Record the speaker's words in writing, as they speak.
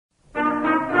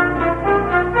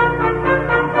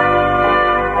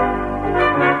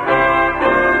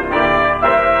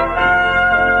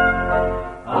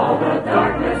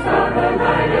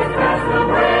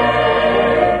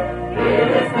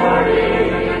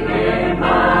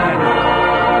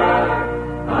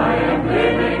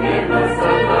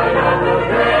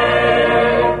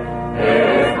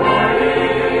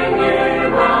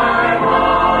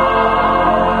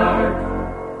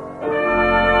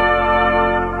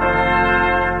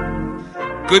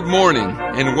Good morning,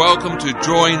 and welcome to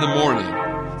Joy in the Morning.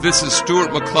 This is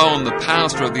Stuart McClellan, the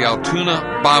pastor of the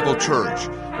Altoona Bible Church.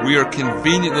 We are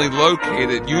conveniently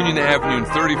located at Union Avenue and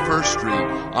 31st Street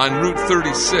on Route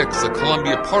 36, the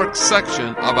Columbia Park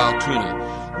section of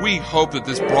Altoona. We hope that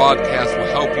this broadcast will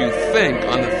help you think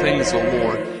on the things of the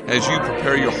Lord as you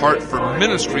prepare your heart for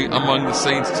ministry among the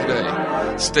saints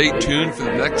today. Stay tuned for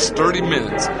the next 30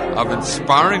 minutes of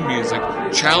inspiring music,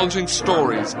 challenging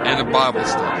stories, and a Bible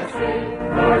study.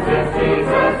 Lord,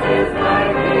 Jesus is my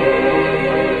King.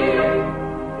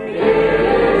 It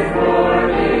is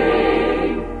morning.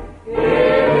 It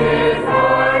is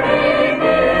morning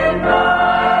in my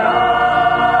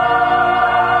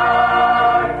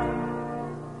heart.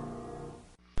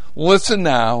 Listen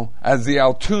now as the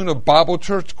Altoona Bible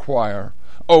Church Choir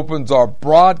opens our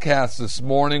broadcast this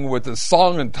morning with a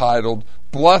song entitled,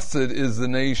 "Blessed is the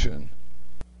Nation."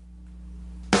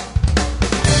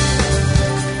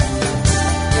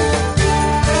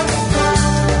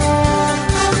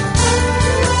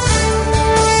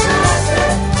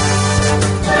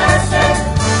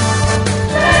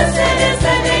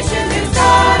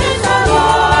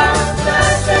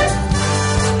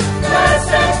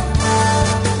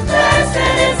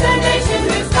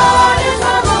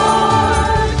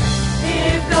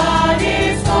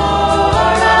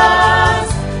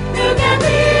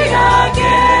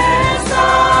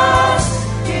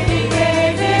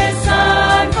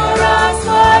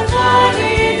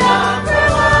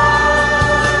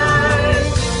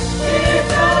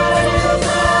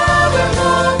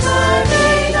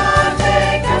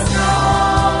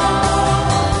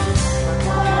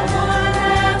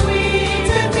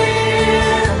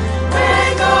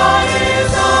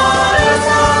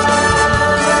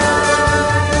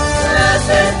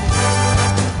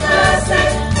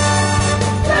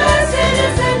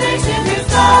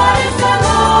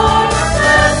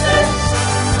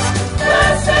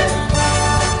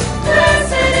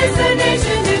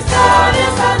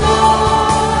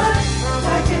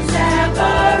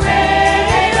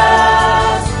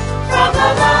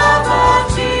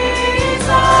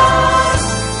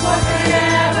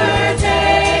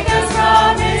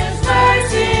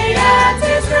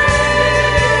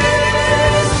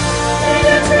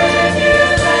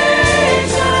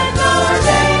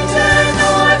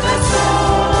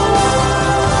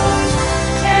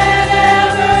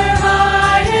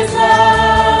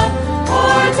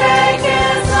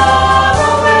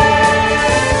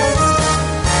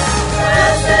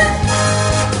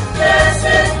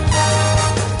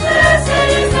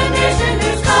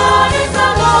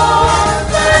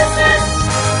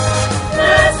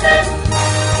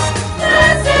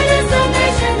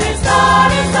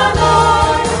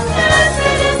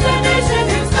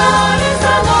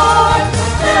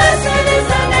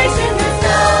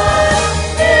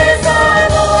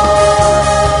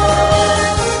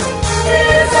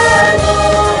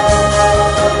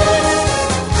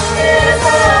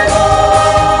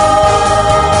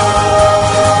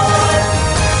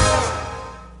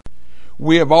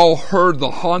 We have all heard the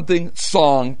haunting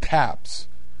song Taps.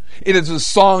 It is a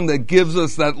song that gives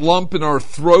us that lump in our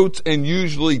throats and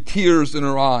usually tears in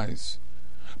our eyes.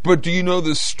 But do you know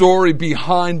the story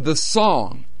behind the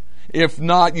song? If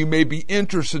not, you may be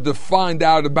interested to find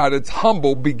out about its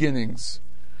humble beginnings.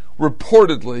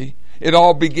 Reportedly, it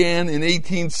all began in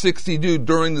 1862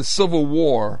 during the Civil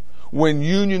War when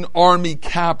Union Army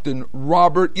Captain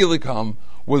Robert Elicom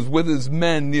was with his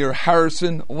men near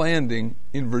Harrison Landing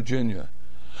in Virginia.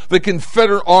 The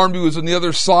Confederate Army was on the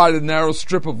other side of a narrow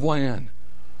strip of land.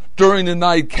 During the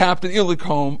night, Captain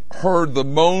Elicom heard the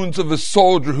moans of a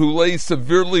soldier who lay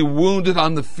severely wounded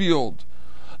on the field.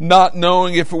 Not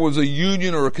knowing if it was a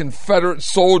Union or a Confederate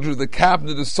soldier, the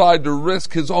captain decided to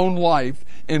risk his own life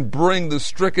and bring the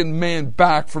stricken man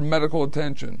back for medical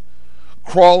attention.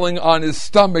 Crawling on his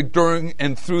stomach during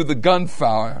and through the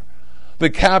gunfire, the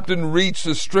captain reached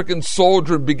the stricken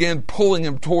soldier and began pulling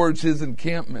him towards his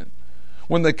encampment.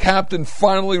 When the captain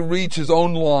finally reached his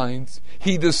own lines,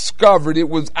 he discovered it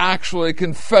was actually a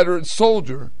Confederate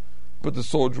soldier, but the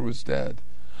soldier was dead.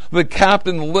 The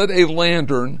captain lit a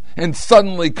lantern and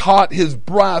suddenly caught his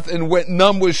breath and went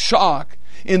numb with shock.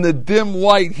 In the dim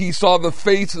light, he saw the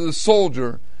face of the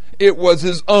soldier. It was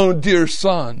his own dear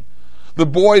son. The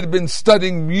boy had been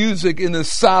studying music in the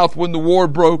South when the war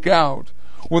broke out.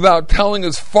 Without telling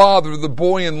his father, the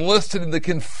boy enlisted in the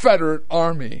Confederate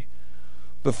Army.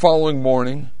 The following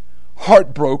morning,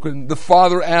 heartbroken, the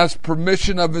father asked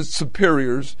permission of his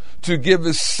superiors to give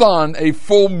his son a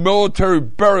full military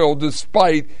burial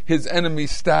despite his enemy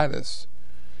status.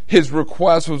 His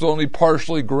request was only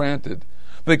partially granted.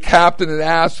 The captain had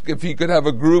asked if he could have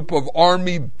a group of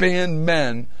army band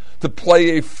men to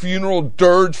play a funeral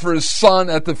dirge for his son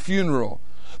at the funeral.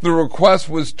 The request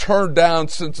was turned down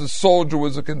since the soldier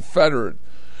was a Confederate.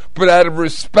 But out of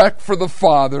respect for the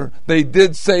father, they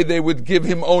did say they would give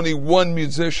him only one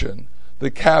musician.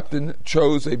 The captain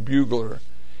chose a bugler.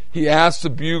 He asked the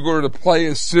bugler to play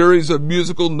a series of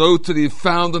musical notes that he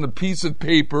found on a piece of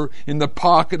paper in the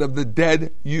pocket of the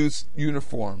dead youth's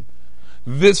uniform.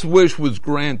 This wish was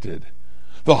granted.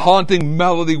 The haunting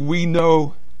melody we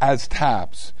know as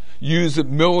taps, used at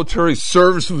military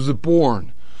service, was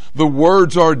born. The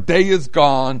words are, day is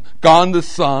gone, gone the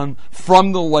sun,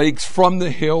 from the lakes, from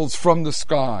the hills, from the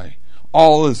sky.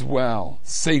 All is well,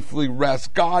 safely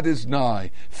rest, God is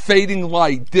nigh. Fading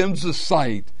light dims the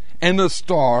sight, and a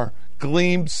star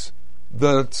gleams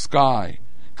the sky.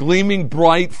 Gleaming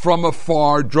bright from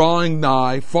afar, drawing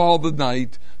nigh, fall the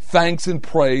night. Thanks and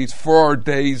praise for our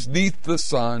days, neath the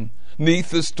sun, neath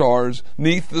the stars,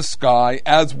 neath the sky.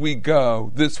 As we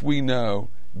go, this we know,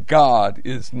 God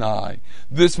is nigh.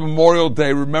 This Memorial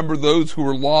Day, remember those who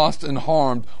were lost and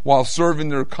harmed while serving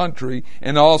their country,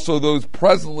 and also those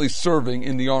presently serving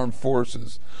in the armed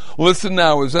forces. Listen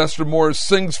now as Esther Morris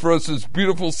sings for us this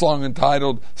beautiful song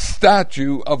entitled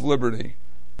Statue of Liberty.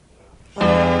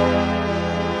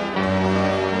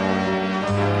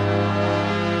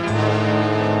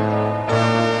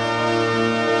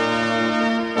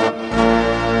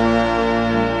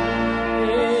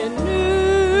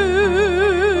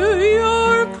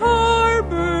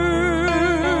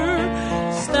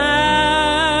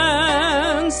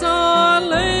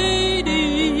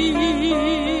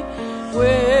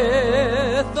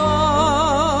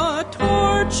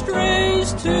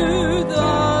 To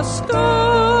the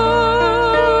sky.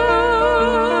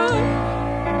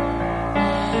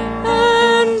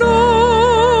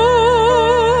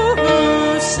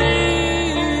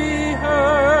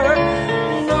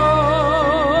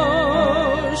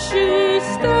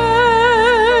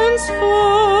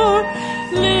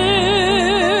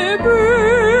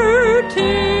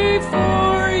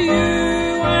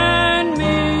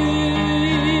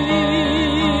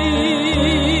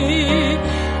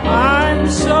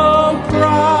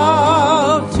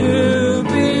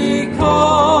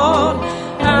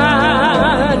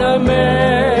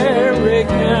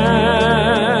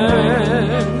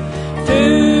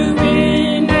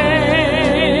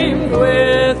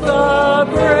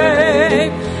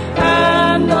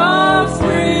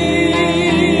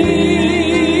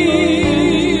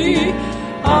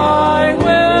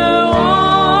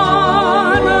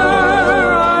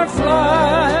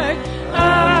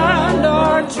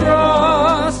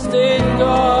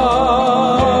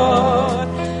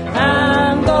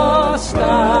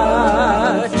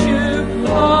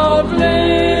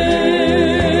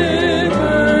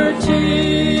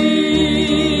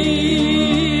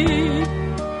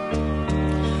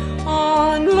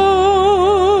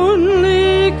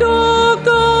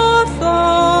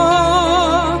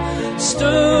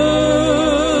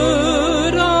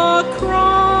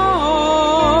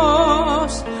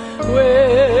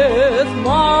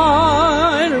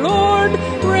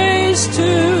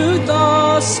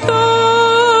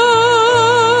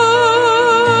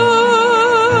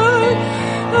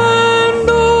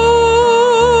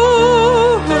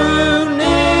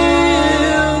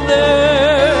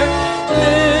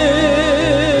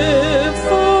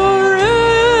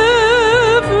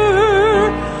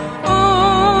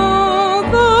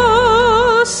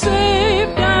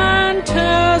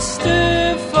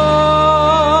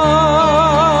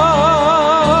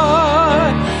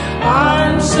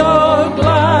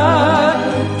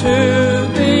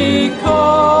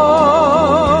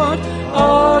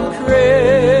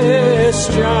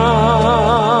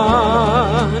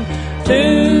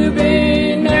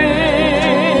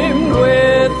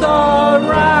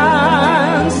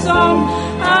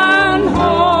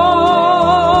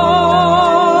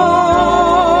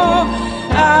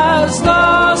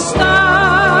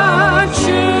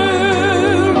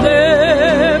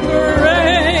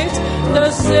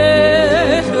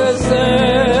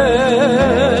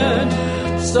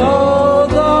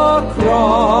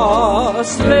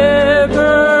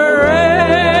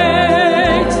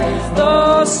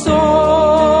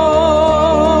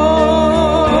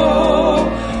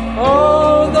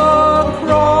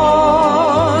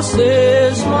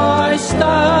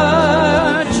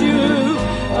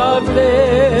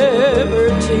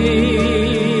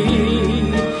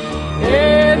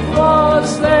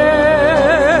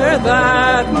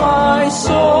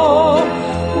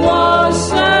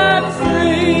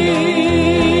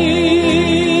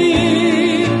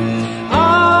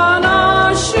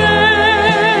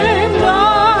 Unashamed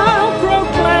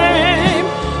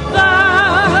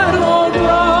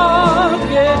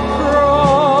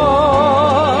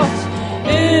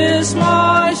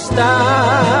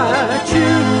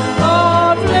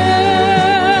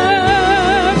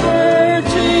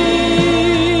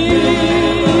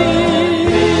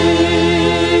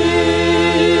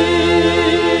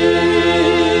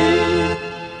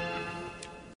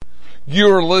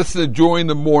listen to Joy in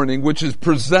the Morning, which is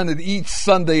presented each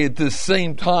Sunday at the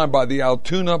same time by the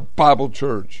Altoona Bible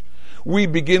Church. We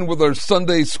begin with our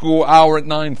Sunday school hour at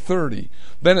 9:30.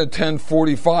 Then at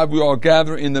 10:45, we all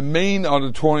gather in the main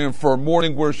auditorium for our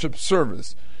morning worship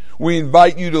service. We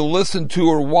invite you to listen to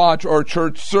or watch our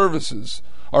church services.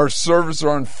 Our services are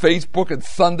on Facebook at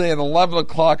Sunday at 11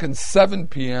 o'clock and 7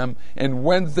 p.m. and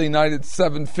Wednesday night at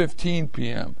 7:15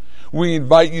 p.m. We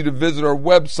invite you to visit our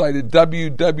website at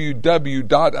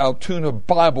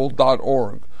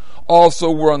www.altoonabible.org.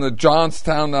 Also, we're on the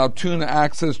Johnstown Altoona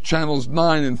Access Channels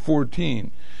 9 and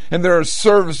 14. And there are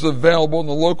services available in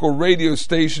the local radio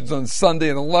stations on Sunday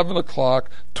at 11 o'clock,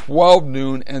 12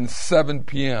 noon, and 7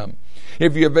 p.m.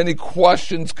 If you have any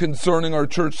questions concerning our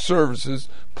church services,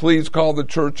 please call the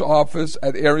church office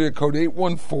at area code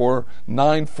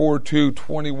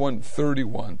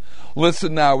 814-942-2131.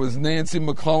 Listen now as Nancy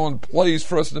McClellan plays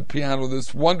for us at the piano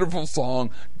this wonderful song,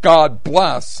 God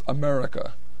Bless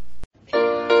America.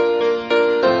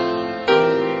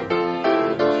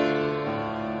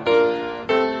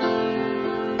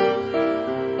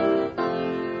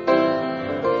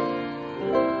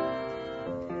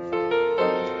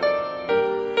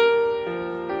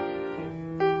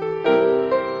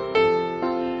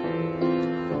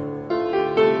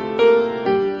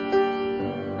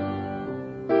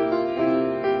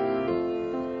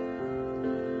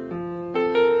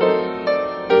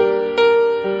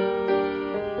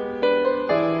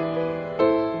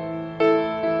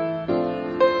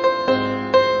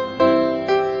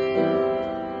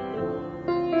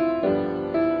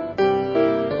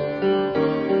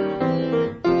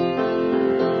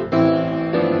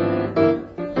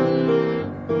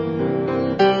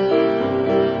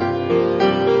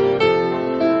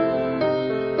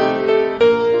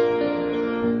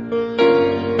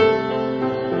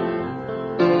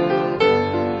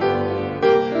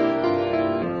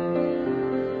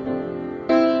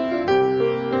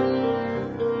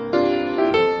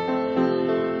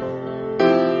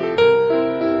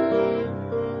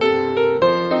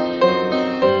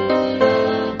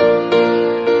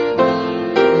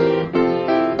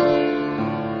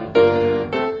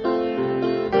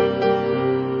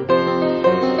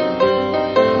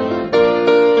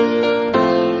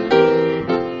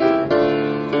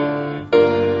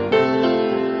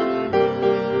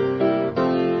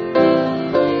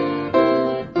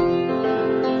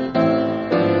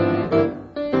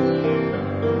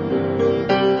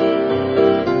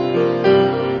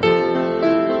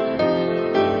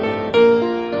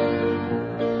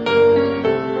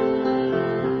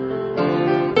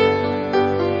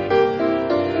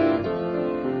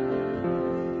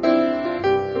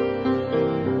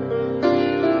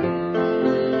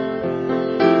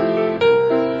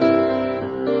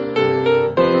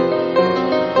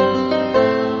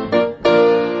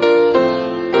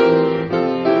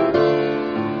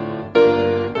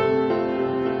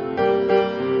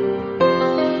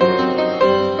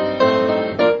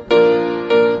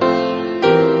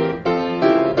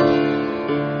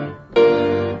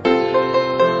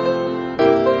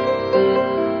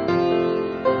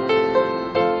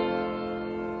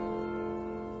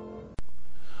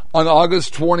 On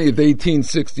August 20th,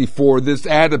 1864, this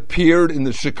ad appeared in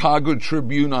the Chicago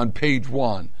Tribune on page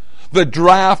 1. The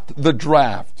draft, the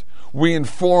draft. We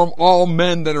inform all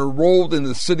men that are enrolled in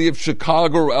the city of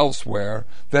Chicago or elsewhere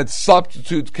that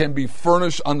substitutes can be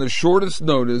furnished on the shortest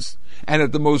notice and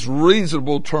at the most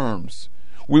reasonable terms.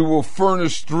 We will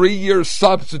furnish 3-year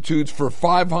substitutes for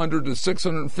 $500 to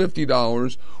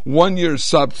 $650, 1-year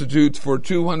substitutes for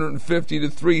 $250 to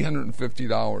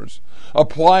 $350.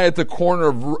 Apply at the corner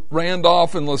of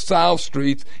Randolph and LaSalle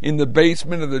Streets in the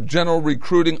basement of the General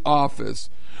Recruiting Office.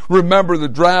 Remember, the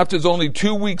draft is only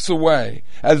 2 weeks away.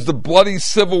 As the bloody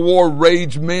Civil War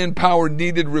raged, manpower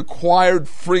needed required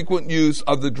frequent use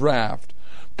of the draft.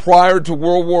 Prior to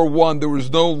World War I, there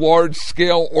was no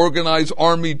large-scale organized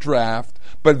army draft,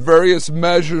 but various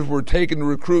measures were taken to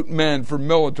recruit men for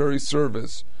military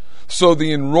service. So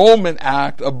the Enrollment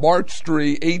Act of March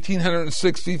 3,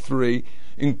 1863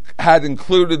 had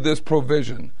included this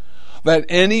provision, that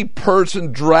any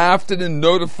person drafted and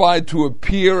notified to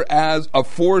appear as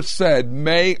aforesaid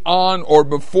may, on or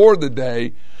before the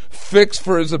day fixed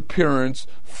for his appearance,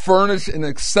 furnish an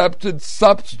accepted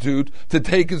substitute to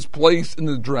take his place in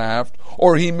the draft,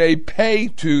 or he may pay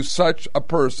to such a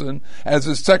person as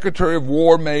the Secretary of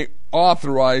War may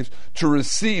authorize to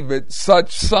receive it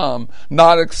such sum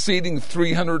not exceeding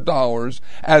 $300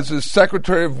 as the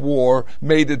Secretary of War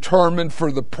may determine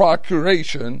for the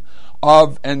procuration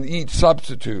of and each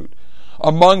substitute.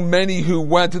 Among many who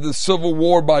went to the Civil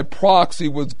War by proxy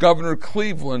was Governor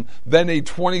Cleveland, then a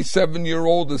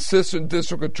 27-year-old assistant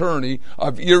district attorney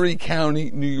of Erie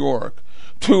County, New York.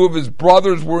 2 of his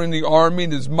brothers were in the Army,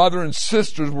 and his mother and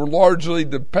sisters were largely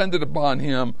dependent upon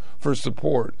him for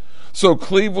support. So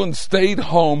Cleveland stayed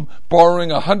home, borrowing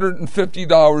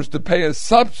 $150 to pay a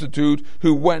substitute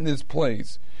who went in his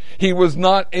place. He was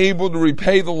not able to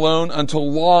repay the loan until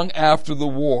long after the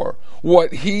war.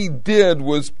 What he did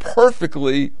was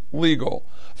perfectly legal.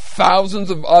 Thousands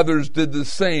of others did the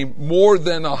same, more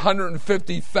than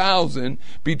 150,000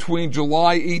 between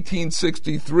July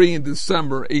 1863 and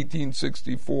December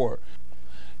 1864.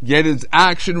 Yet his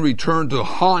action returned to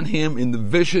haunt him in the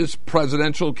vicious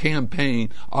presidential campaign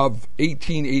of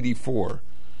 1884.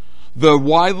 The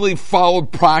widely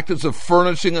followed practice of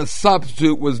furnishing a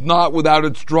substitute was not without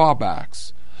its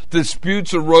drawbacks.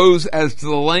 Disputes arose as to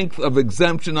the length of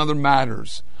exemption and other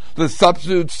matters. The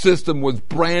substitute system was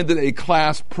branded a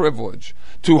class privilege.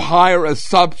 To hire a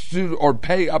substitute or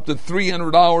pay up to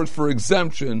 $300 for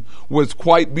exemption was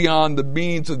quite beyond the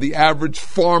means of the average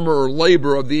farmer or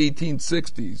laborer of the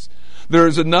 1860s. There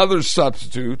is another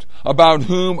substitute about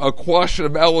whom a question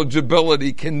of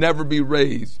eligibility can never be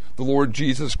raised. The Lord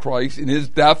Jesus Christ, in his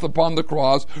death upon the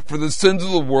cross for the sins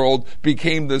of the world,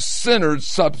 became the sinner's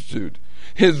substitute.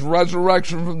 His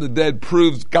resurrection from the dead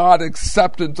proves God's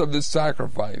acceptance of his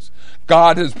sacrifice.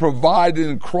 God has provided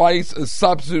in Christ a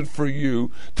substitute for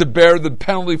you to bear the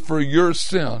penalty for your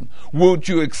sin. Won't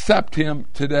you accept him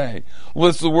today?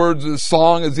 Listen to the words of the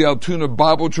song as the Altoona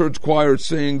Bible Church Choir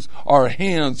sings, "Our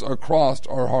hands are crossed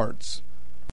our hearts."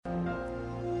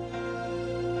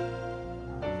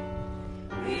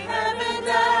 We have been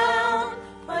down,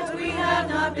 but we have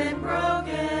not been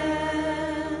broken.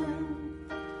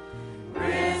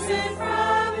 Risen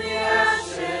from the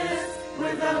ashes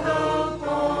with a hope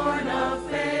born of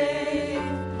faith.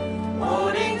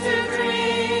 Holding to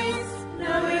dreams,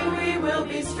 knowing we will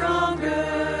be stronger.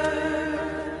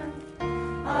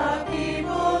 A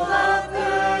people of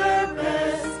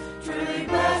purpose, truly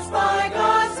blessed by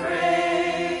God's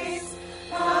grace.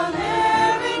 From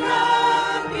having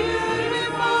a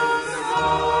beautiful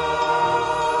song.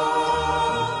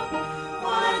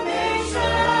 One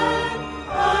nation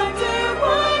under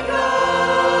one God.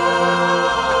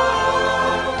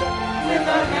 With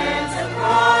our hands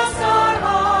across our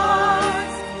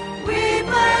hearts, we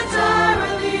pledge our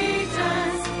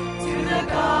allegiance to the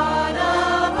God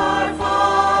of our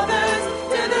fathers,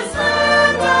 to this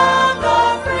land of the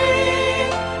free.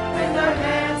 With our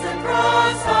hands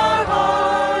across our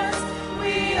hearts,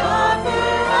 we offer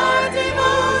our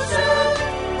devotion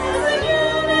as a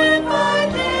unified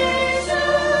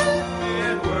nation,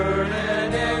 in word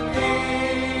and in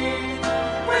deed.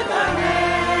 With our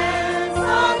hands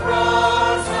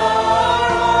across our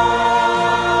hearts.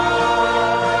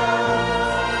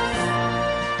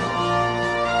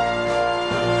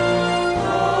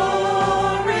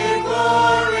 Glory,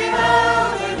 glory,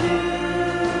 hallelujah.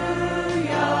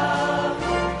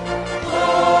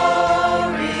 Glory,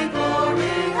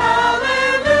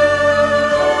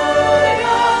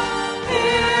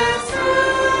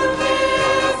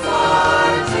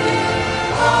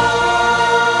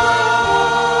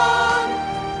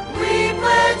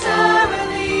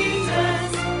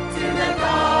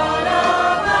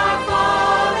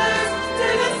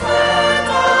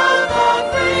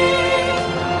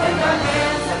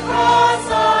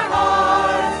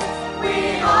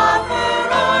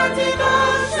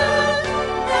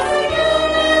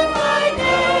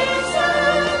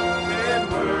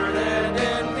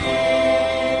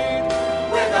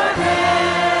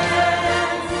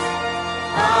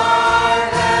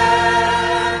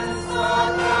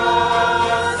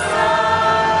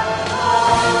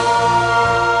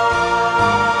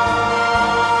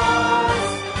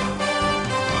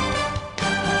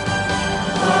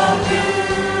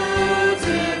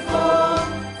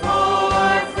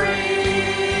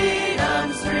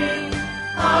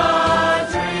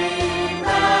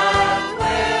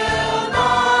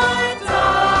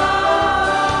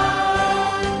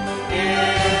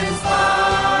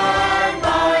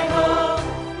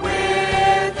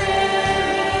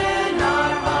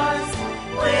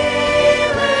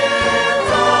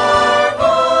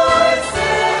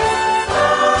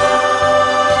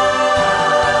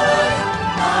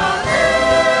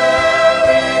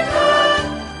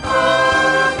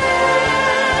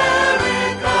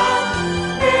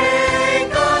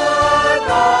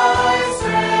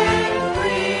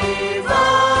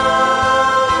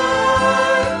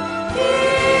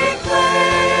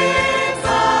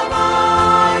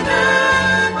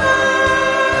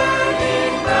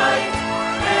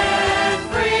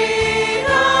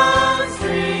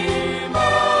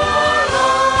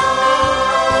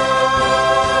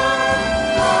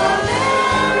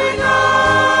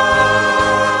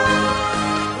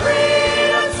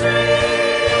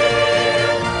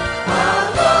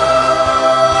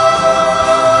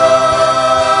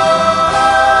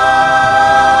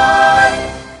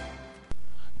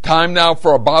 Time now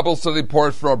for our Bible study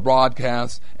part for our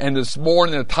broadcast. And this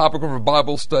morning the topic of our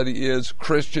Bible study is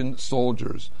Christian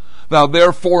soldiers. Thou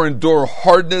therefore endure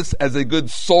hardness as a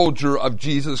good soldier of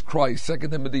Jesus Christ.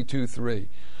 2 Timothy 2:3.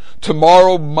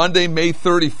 Tomorrow, Monday, May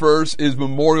 31st, is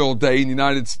Memorial Day in the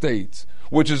United States,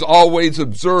 which is always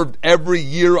observed every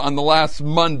year on the last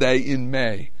Monday in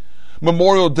May.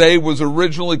 Memorial Day was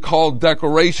originally called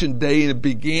Decoration Day, and it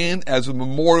began as a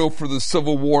memorial for the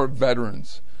Civil War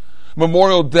veterans.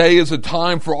 Memorial Day is a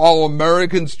time for all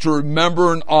Americans to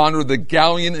remember and honor the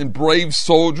gallant and brave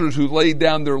soldiers who laid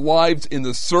down their lives in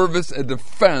the service and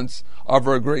defense of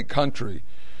our great country.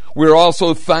 We are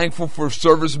also thankful for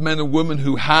servicemen and women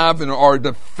who have and are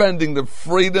defending the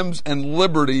freedoms and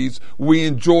liberties we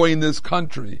enjoy in this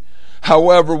country.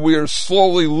 However, we are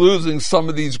slowly losing some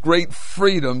of these great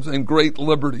freedoms and great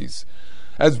liberties.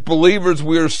 As believers,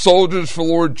 we are soldiers for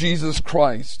Lord Jesus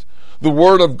Christ. The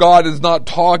Word of God is not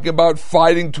talking about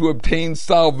fighting to obtain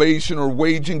salvation or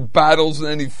waging battles in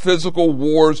any physical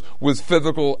wars with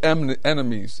physical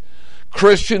enemies.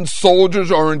 Christian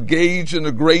soldiers are engaged in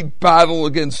a great battle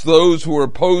against those who are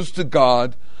opposed to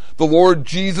God, the Lord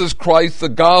Jesus Christ, the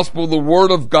gospel, the Word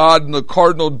of God, and the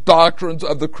cardinal doctrines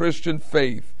of the Christian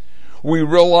faith. We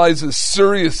realize the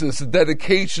seriousness, the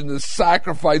dedication, the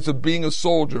sacrifice of being a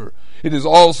soldier. It is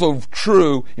also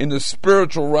true in the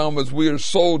spiritual realm as we are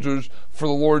soldiers for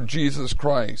the Lord Jesus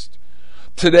Christ.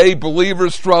 Today,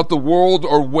 believers throughout the world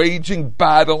are waging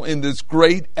battle in this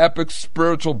great epic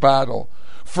spiritual battle.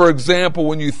 For example,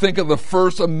 when you think of the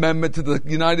First Amendment to the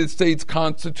United States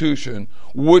Constitution,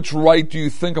 which right do you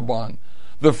think upon?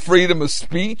 The freedom of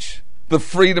speech? The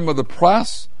freedom of the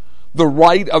press? The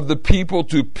right of the people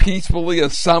to peacefully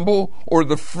assemble? Or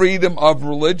the freedom of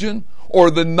religion? Or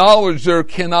the knowledge there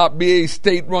cannot be a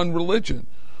state-run religion?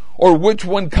 Or which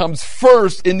one comes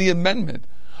first in the amendment?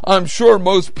 I'm sure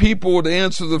most people would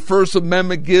answer the First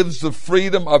Amendment gives the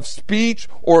freedom of speech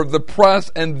or of the press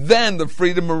and then the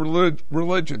freedom of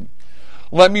religion.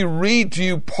 Let me read to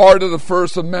you part of the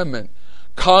First Amendment.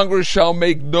 Congress shall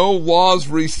make no laws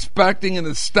respecting an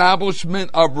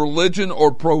establishment of religion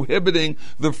or prohibiting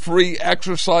the free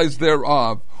exercise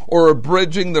thereof, or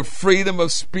abridging the freedom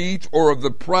of speech or of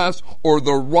the press or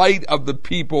the right of the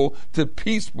people to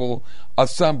peaceful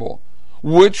assemble.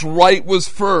 Which right was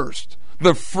first?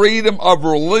 The freedom of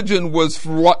religion was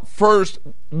first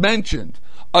mentioned.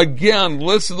 Again,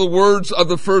 listen to the words of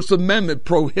the First Amendment,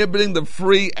 prohibiting the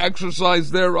free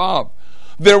exercise thereof.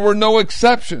 There were no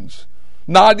exceptions,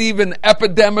 not even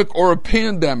epidemic or a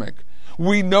pandemic.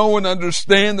 We know and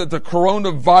understand that the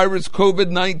coronavirus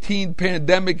COVID-19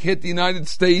 pandemic hit the United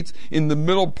States in the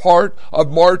middle part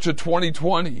of March of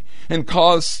 2020 and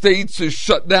caused states to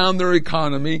shut down their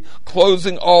economy,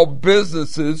 closing all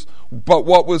businesses but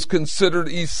what was considered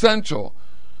essential.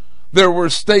 There were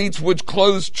states which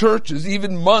closed churches.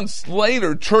 Even months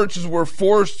later, churches were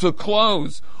forced to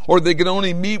close, or they could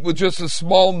only meet with just a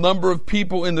small number of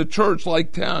people in the church,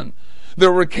 like 10.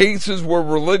 There were cases where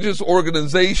religious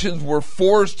organizations were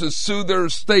forced to sue their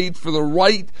state for the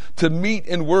right to meet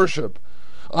and worship.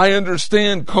 I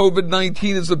understand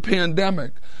COVID-19 is a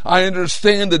pandemic. I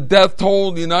understand the death toll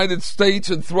in the United States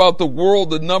and throughout the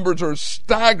world. The numbers are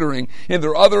staggering, and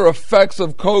there are other effects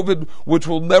of COVID which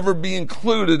will never be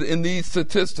included in these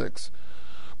statistics.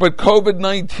 But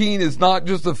COVID-19 is not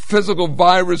just a physical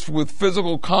virus with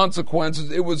physical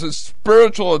consequences. It was a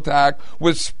spiritual attack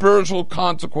with spiritual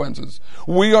consequences.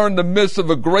 We are in the midst of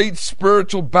a great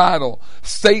spiritual battle.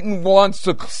 Satan wants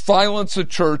to silence the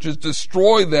churches,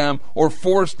 destroy them, or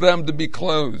force them to be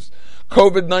closed.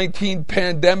 COVID-19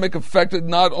 pandemic affected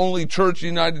not only church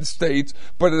in the United States,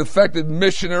 but it affected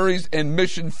missionaries and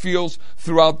mission fields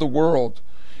throughout the world.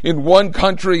 In one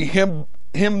country,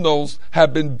 hymnals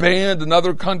have been banned. In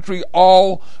another country,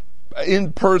 all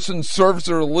in-person services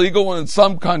are illegal. And in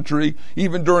some country,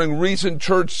 even during recent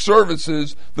church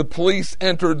services, the police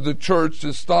entered the church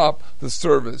to stop the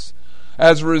service.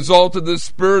 As a result of this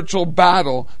spiritual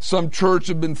battle, some churches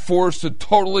have been forced to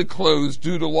totally close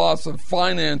due to loss of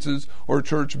finances or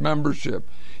church membership.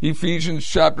 Ephesians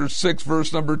chapter 6,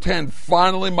 verse number 10.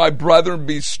 Finally, my brethren,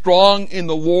 be strong in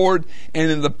the Lord and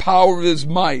in the power of his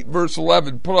might. Verse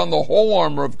 11. Put on the whole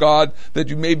armor of God that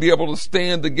you may be able to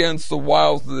stand against the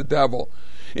wiles of the devil.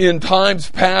 In times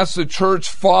past, the church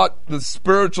fought the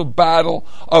spiritual battle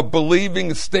of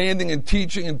believing, standing, and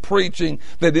teaching and preaching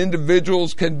that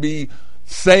individuals can be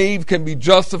saved, can be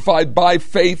justified by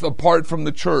faith apart from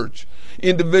the church.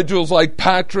 Individuals like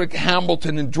Patrick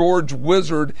Hamilton and George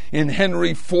Wizard and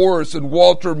Henry Forrest and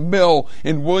Walter Mill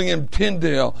and William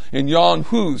Tyndale and Jan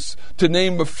Hus, to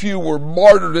name a few, were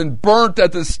martyred and burnt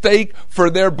at the stake for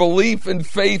their belief and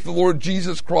faith in the Lord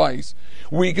Jesus Christ.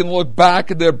 We can look back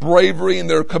at their bravery and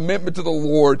their commitment to the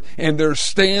Lord and their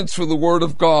stance for the Word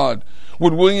of God.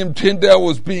 When William Tyndale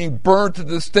was being burnt at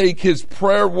the stake, his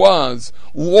prayer was,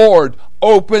 "Lord,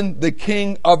 open the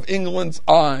King of England's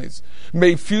eyes."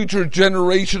 May future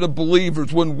generation of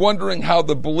believers, when wondering how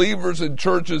the believers in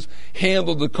churches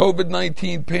handled the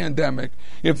COVID-19 pandemic,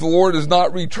 if the Lord has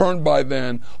not returned by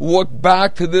then, look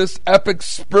back to this epic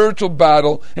spiritual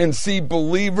battle and see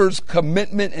believers'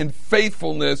 commitment and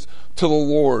faithfulness to the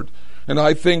Lord. And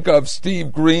I think of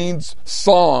Steve Green's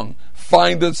song,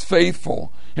 "Find Us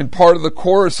Faithful." And part of the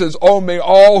chorus says, "Oh, may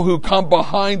all who come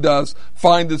behind us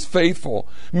find us faithful.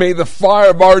 May the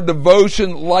fire of our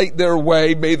devotion light their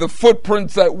way. May the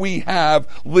footprints that we have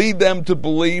lead them to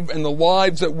believe, and the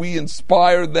lives that we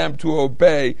inspire them to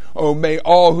obey. Oh, may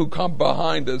all who come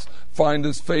behind us find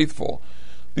us faithful."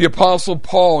 The Apostle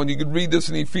Paul, and you can read this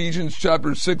in Ephesians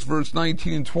chapter 6, verse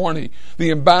 19 and 20.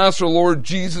 The ambassador, Lord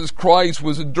Jesus Christ,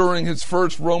 was enduring his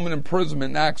first Roman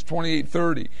imprisonment in Acts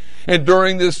 28:30. And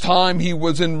during this time, he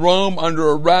was in Rome under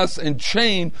arrest and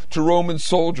chained to Roman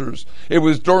soldiers. It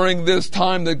was during this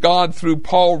time that God, through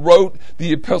Paul, wrote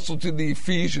the epistle to the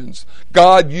Ephesians.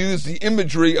 God used the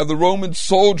imagery of the Roman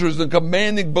soldiers in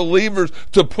commanding believers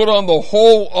to put on the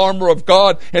whole armor of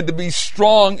God and to be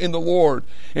strong in the Lord.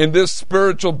 And this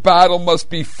spiritual battle must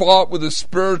be fought with a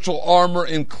spiritual armor,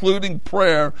 including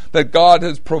prayer, that God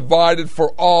has provided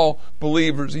for all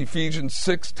believers. Ephesians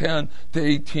 6:10 to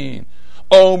 18.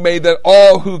 Oh, may that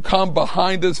all who come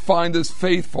behind us find us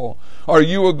faithful. Are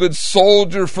you a good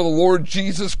soldier for the Lord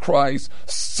Jesus Christ,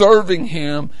 serving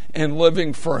Him and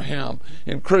living for Him?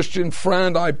 And Christian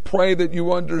friend, I pray that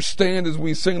you understand as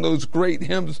we sing those great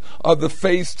hymns of the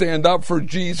faith, Stand Up for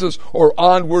Jesus, or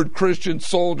Onward Christian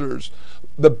Soldiers,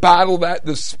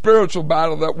 the spiritual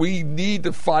battle that we need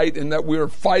to fight and that we are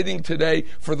fighting today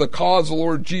for the cause of the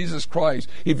Lord Jesus Christ.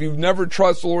 If you've never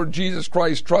trusted the Lord Jesus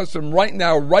Christ, trust Him right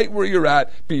now, right where you're at,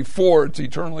 before it's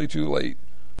eternally too late.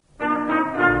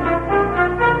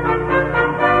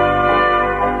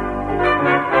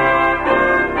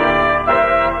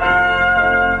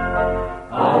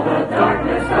 All the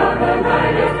darkness of the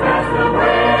night is passed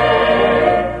away.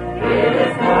 It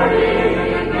is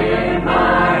morning in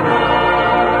my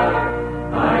heart.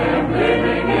 I am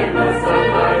living in the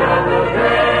sunlight of the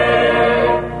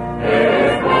day. It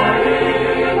is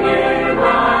morning in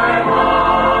my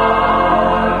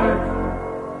heart.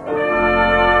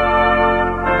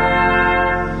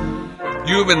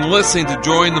 You have been listening to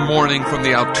Joy in the Morning from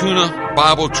the Altoona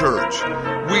Bible Church.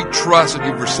 We trust that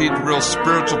you've received a real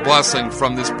spiritual blessing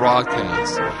from this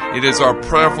broadcast. It is our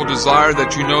prayerful desire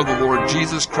that you know the Lord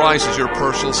Jesus Christ is your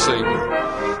personal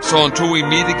Savior. So until we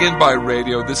meet again by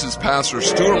radio, this is Pastor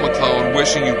Stuart McClellan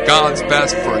wishing you God's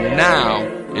best for now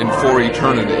and for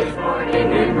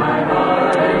eternity.